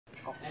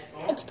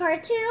it's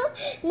part 2,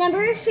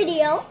 number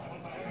video,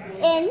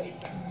 and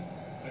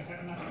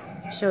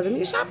show them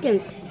your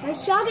Shopkins. my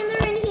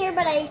Shopkins are in here,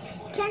 but I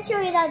can't show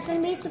you that. It's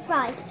going to be a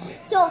surprise.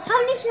 So, how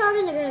many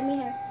Shopkins are going to be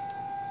here?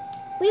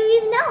 We don't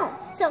even know.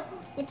 So,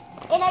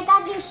 and I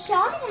got these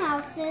Shopping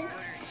houses.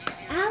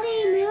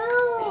 Allie,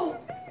 move!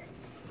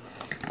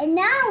 And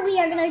now we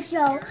are going to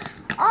show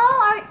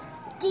all our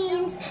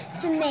themes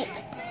to make.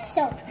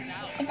 So,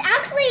 it's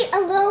actually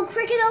a little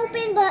cricket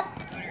open, but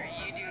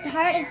the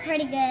heart is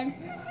pretty good.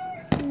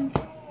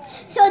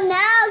 So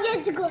now you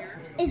have to go.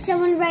 Is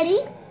someone ready?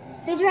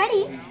 Who's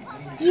ready?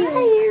 You.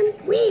 I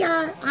am. We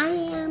are. I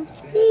am.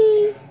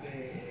 Me.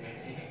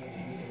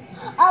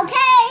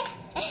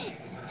 Okay.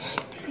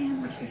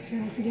 Sam, my sister,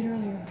 like you did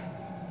earlier.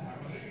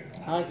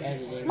 I like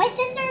editing. My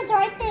sister's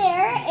right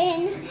there,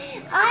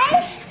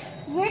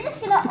 and we're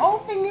just gonna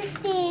open this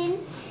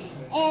thing,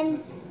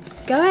 and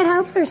Go ahead,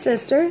 help her,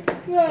 sister.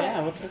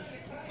 Yeah, what's this?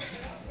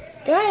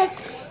 Go ahead.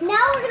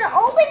 now we're gonna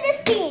open this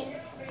thing.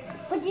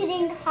 What do you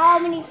think? How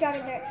many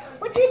Shoppers are?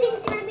 What do you think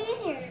is gonna be in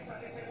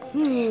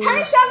here? How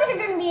many Shoppers are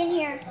gonna be in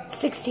here?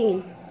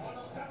 16.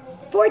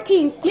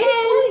 14.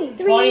 10.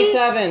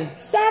 27.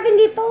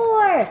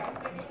 74.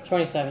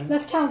 27.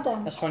 Let's count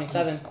them. That's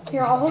 27.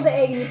 Here, I'll hold the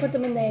egg and you put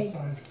them in the egg.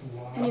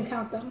 And you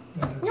count them.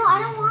 No, I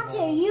don't want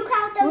to. You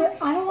count them.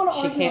 I don't want to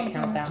She argue can't on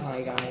count here. that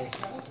high, guys.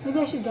 Maybe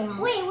I should get out.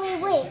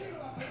 Wait.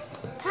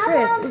 How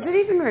Chris, about, is it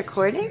even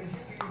recording?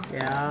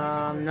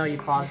 Yeah, no, you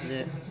paused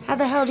it. How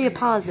the hell do you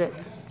pause it?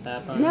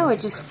 That button. No, it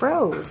just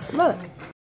froze. Look.